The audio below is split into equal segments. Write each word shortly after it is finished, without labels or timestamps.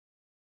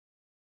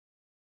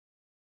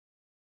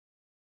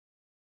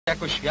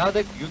jako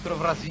świadek jutro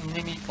wraz z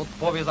innymi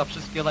odpowie za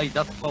wszystkie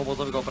lajdactwa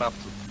obozowych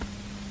oprawców.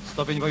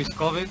 Stopień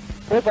wojskowy?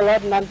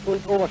 Oberleutnant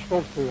und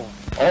Obersturmführer.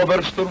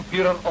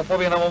 Obersturmführer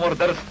opowie nam o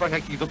morderstwach,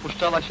 jakich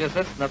dopuszczała się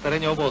SS na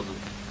terenie obozu.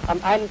 Am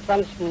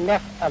 21.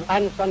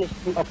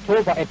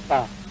 Oktober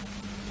etwa,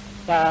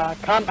 da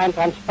kam ein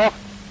Transport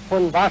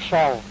von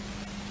Warschau.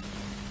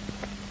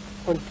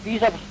 Und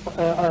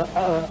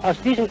aus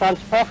diesem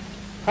Transport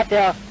hat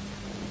der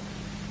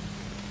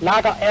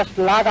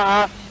erste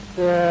Lagerarzt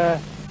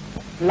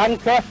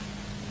Blanke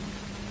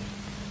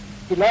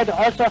die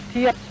Leute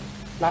aussortiert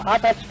nach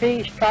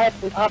Arbeitsfähigkeit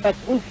und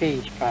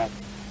Arbeitsunfähigkeit.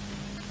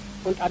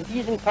 Und an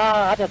diesem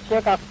Tag hat er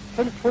ca.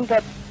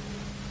 500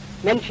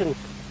 Menschen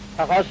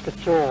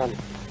herausgezogen.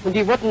 Und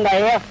die wurden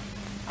nachher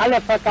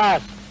alle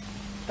vergast.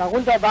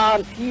 Darunter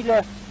waren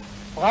viele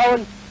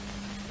Frauen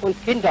und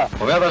Kinder.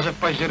 Powiada, że w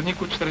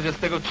październiku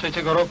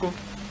 1943 roku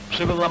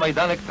przybył na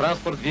Majdanek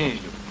transport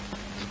więźniów.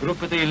 Z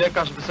grupy tej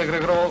lekarz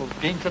wysegregował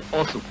 500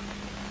 osób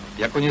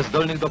jako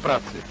niezdolnych do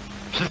pracy.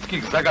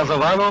 Wszystkich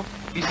zagazowano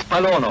i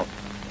spalono.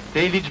 W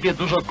tej liczbie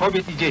dużo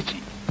kobiet i dzieci.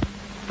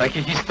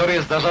 Takie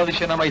historie zdarzały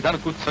się na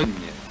Majdanku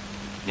codziennie.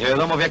 Nie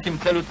wiadomo, w jakim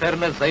celu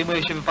Thernes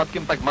zajmuje się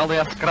wypadkiem tak mało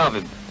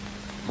jaskrawym.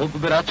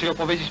 Mógłby raczej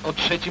opowiedzieć o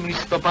 3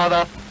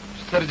 listopada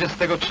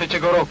 1943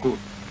 roku,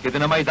 kiedy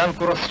na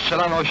Majdanku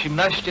rozstrzelano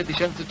 18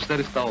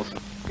 400 osób.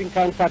 Ich bin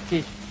kein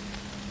Sadist.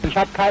 Ich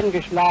habe keinen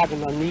geschlagen,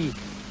 noch nie.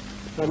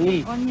 Noch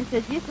nie. Он не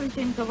садист,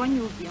 и никого не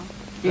убил.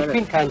 Ich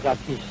bin kein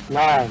Sadist,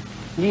 nein.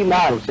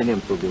 Niemals.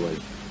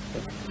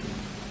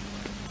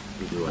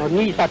 Noch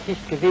nie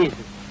Sadist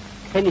gewesen.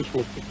 Kenn ich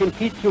nicht. Ich bin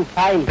viel zu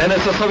fein. Ten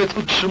SS-owiec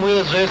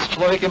utrzymuje, że jest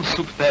człowiekiem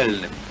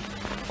subtelnym.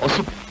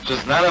 Czy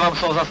znane wam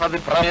są zasady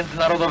prawa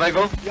międzynarodowego?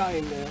 Ja,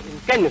 in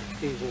Genf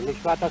diese,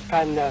 nicht wahr, dass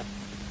kein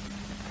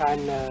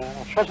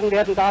erschossen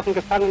werden darf, ein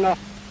Gefangener,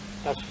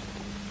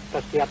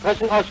 dass die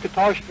Adressen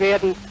ausgetauscht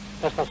werden,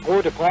 dass das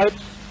Rote Kreuz,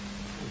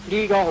 ein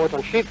Flieger oder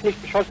ein Schiff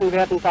nicht beschossen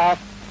werden darf.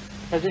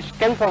 Das ist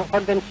Genfer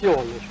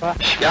Konvention, nicht wahr?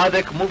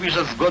 Świadek mówi,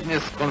 że zgodnie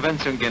z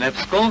konwencją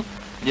genewską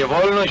nie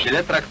wolno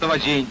źle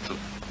traktować jeńców.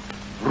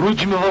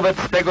 Wróćmy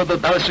wobec tego do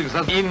dalszych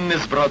zasad. Inny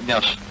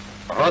zbrodniarz,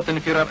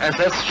 Rottenführer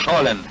SS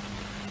Schollen.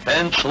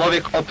 Ten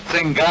człowiek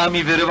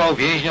obcęgami wyrywał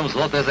więźniom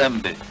złote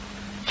zęby.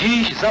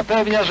 Dziś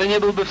zapewnia, że nie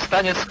byłby w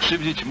stanie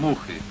skrzywdzić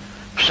muchy.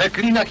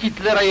 Przeklina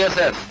Hitlera i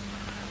SS.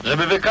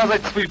 Żeby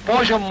wykazać swój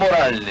poziom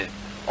moralny,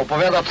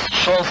 opowiada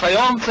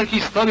wstrząsające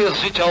historie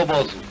z życia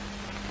obozu.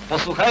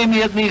 Posłuchajmy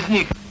jednej z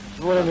nich.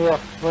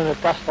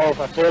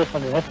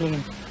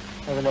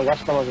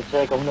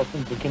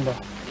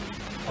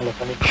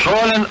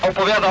 Schollen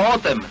opowiada o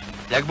tym,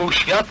 jak był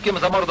świadkiem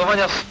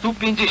zamordowania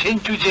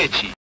 150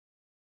 dzieci.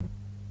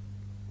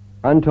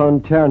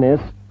 Anton Thernes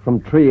from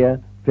Trier,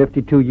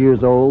 52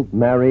 years old,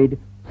 married,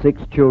 6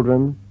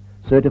 children,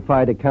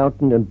 certified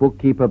accountant and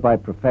bookkeeper by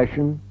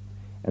profession,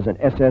 as an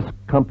SS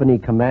company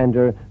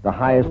commander, the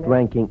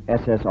highest-ranking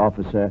SS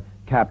officer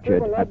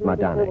captured at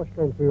Majdanek.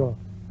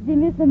 Sie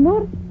müssen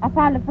nur auf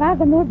alle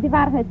Fragen nur die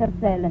Wahrheit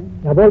erzählen.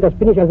 Jawohl, das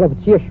bin ich als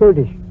Offizier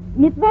schuldig.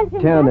 Mit welchem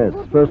Thernes,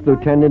 first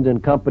lieutenant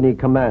and company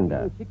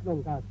commander.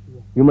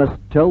 You must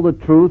tell the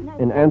truth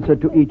in answer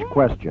to each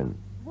question.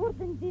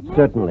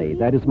 Certainly,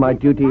 that is my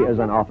duty as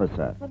an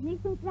officer.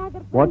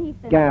 What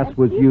gas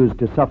was used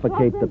to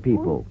suffocate the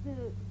people?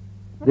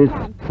 This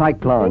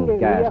cyclone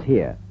gas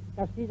here.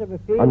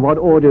 On what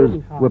orders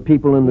were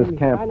people in this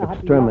camp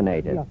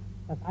exterminated?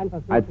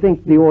 I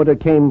think the order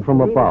came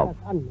from above.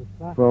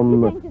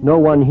 No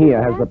one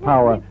here has the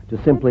power to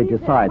simply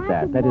decide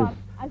that. That is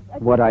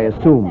what I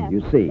assume,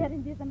 you see.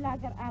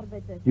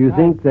 Do you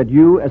think that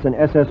you, as an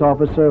SS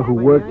officer who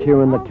worked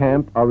here in the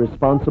camp, are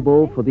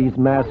responsible for these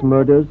mass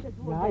murders?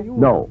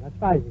 No.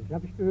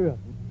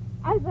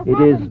 It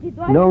is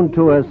known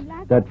to us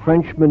that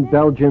Frenchmen,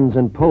 Belgians,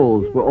 and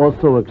Poles were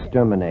also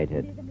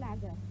exterminated.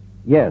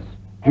 Yes,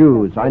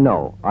 Jews, I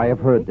know. I have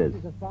heard this.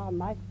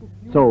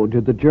 So,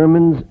 did the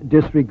Germans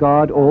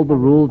disregard all the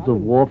rules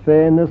of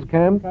warfare in this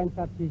camp?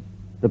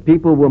 The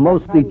people were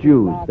mostly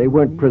Jews. They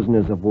weren't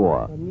prisoners of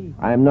war.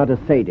 I am not a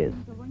sadist.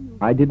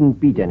 I didn't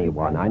beat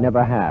anyone. I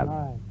never have.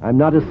 I'm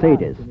not a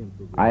sadist.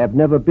 I have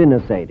never been a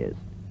sadist.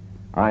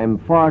 I am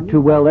far too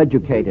well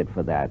educated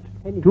for that.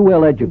 Too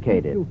well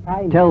educated.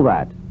 Tell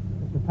that.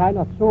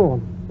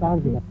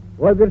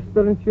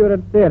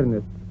 Obersturmführer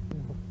Thernes.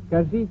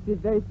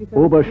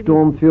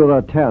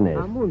 Obersturmführer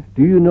Thernes.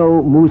 Do you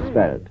know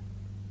Mußfeldt?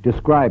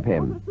 Describe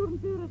him.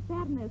 Obersturmführer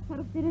Thernes,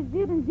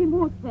 charakterisieren Sie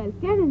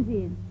Mußfeldt. Kennen Sie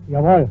ihn?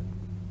 Jawohl,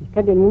 ich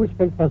kenne den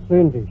Mußfeldt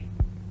persönlich.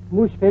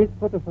 Mußfeldt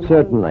wurde von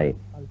Certainly.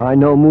 I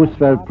know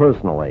Mußfeldt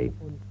personally.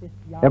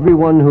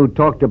 Everyone who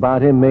talked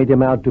about him made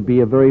him out to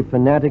be a very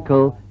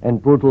fanatical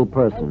and brutal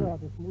person.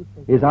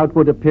 His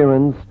outward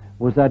appearance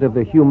was that of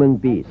a human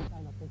beast.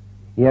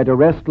 He had a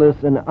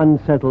restless and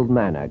unsettled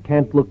manner,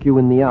 can't look you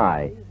in the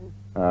eye.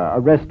 A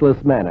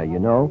restless manner, you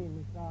know,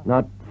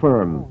 not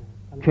firm,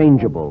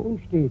 changeable.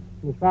 Unstet,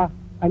 nicht wahr?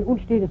 Ein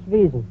unstetes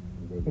Wesen.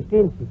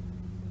 Verstehen Sie?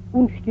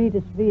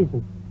 Unstetes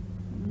Wesen.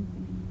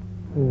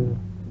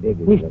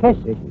 nicht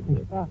fest.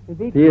 Nicht wahr?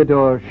 Bewegt.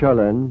 Theodor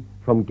Schollen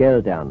from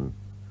Geldern,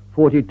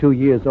 42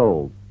 years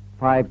old,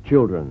 5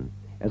 children,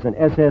 as an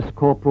SS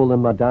corporal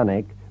in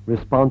Majdanek,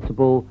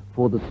 responsible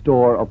for the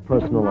store of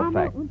personal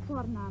effects.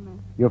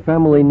 Your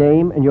family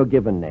name and your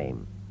given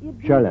name.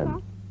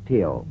 Schollen,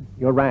 Theo.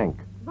 Your rank,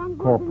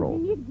 corporal.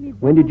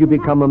 When did you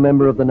become a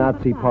member of the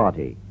Nazi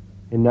Party?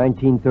 In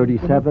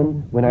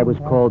 1937, when I was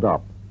called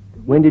up.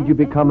 When did you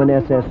become an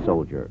SS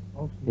soldier?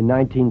 In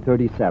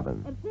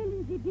 1937.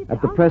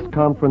 At the press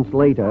conference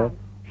later,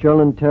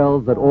 Schollen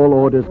tells that all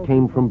orders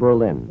came from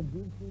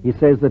Berlin. He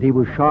says that he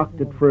was shocked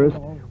at first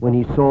when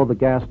he saw the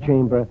gas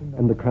chamber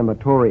and the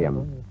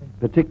crematorium,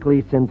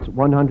 particularly since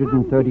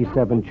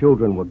 137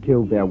 children were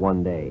killed there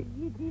one day.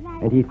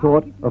 And he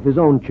thought of his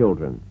own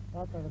children.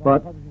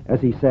 But,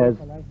 as he says,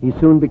 he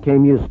soon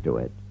became used to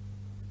it.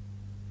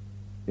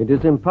 It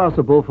is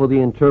impossible for the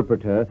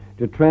interpreter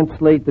to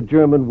translate the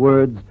German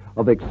words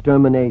of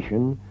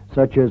extermination,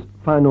 such as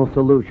final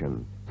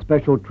solution,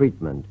 special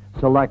treatment,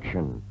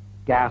 selection,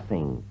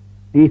 gassing,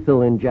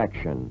 lethal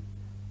injection,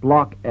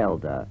 block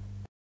elder.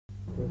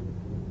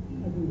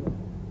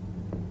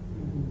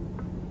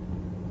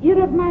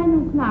 Ihrer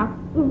Meinung nach,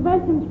 zu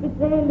welchem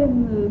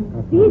speziellen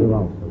Ziel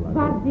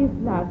war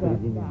dieses Lager?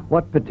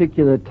 What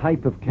particular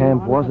type of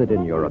camp was it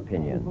in your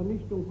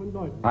opinion?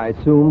 I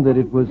assume that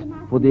it was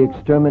for the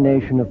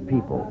extermination of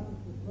people.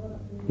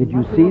 Did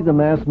you see the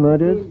mass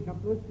murders?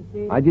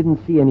 I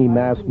didn't see any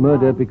mass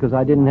murder because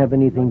I didn't have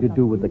anything to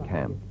do with the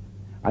camp.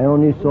 I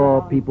only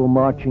saw people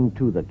marching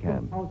to the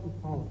camp.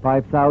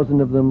 5,000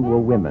 of them were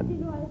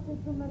women.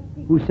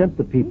 Who sent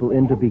the people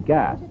in to be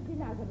gassed?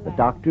 The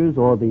doctors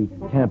or the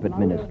camp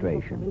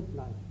administration?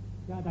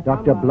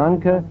 Dr.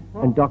 Blanke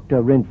and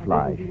Dr.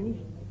 Rindfleisch.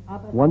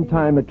 One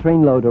time a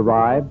trainload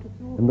arrived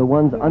and the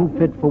ones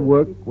unfit for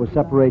work were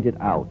separated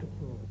out.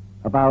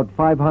 About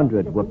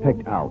 500 were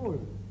picked out.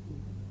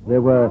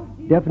 There were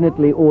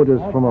definitely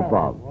orders from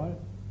above.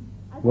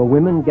 Were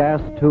women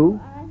gassed too?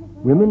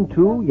 Women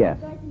too? Yes.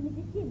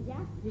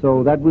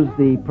 So that was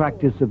the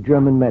practice of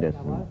German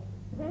medicine,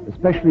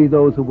 especially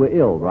those who were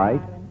ill,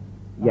 right?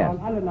 Yes.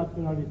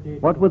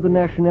 What were the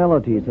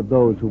nationalities of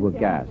those who were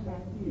gassed?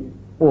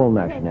 All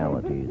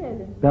nationalities.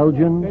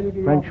 Belgians,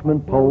 Frenchmen,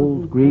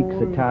 Poles, Greeks,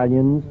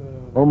 Italians,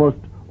 almost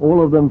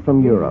all of them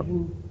from Europe.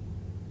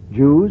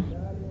 Jews?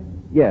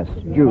 Yes,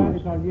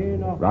 Jews.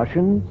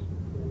 Russians?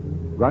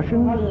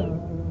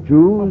 Russians?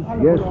 Jews?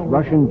 Yes,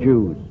 Russian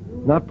Jews.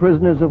 Not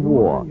prisoners of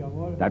war.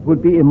 That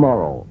would be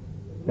immoral.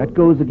 That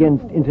goes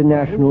against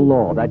international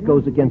law. That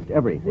goes against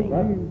everything.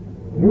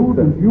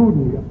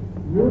 Juden, ja.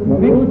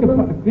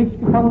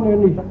 Kriegsgefangene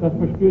nicht, das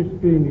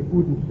verstößt gegen die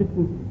guten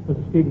Sitten, das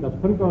ist gegen das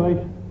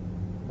Völkerrecht,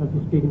 das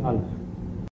ist gegen alles.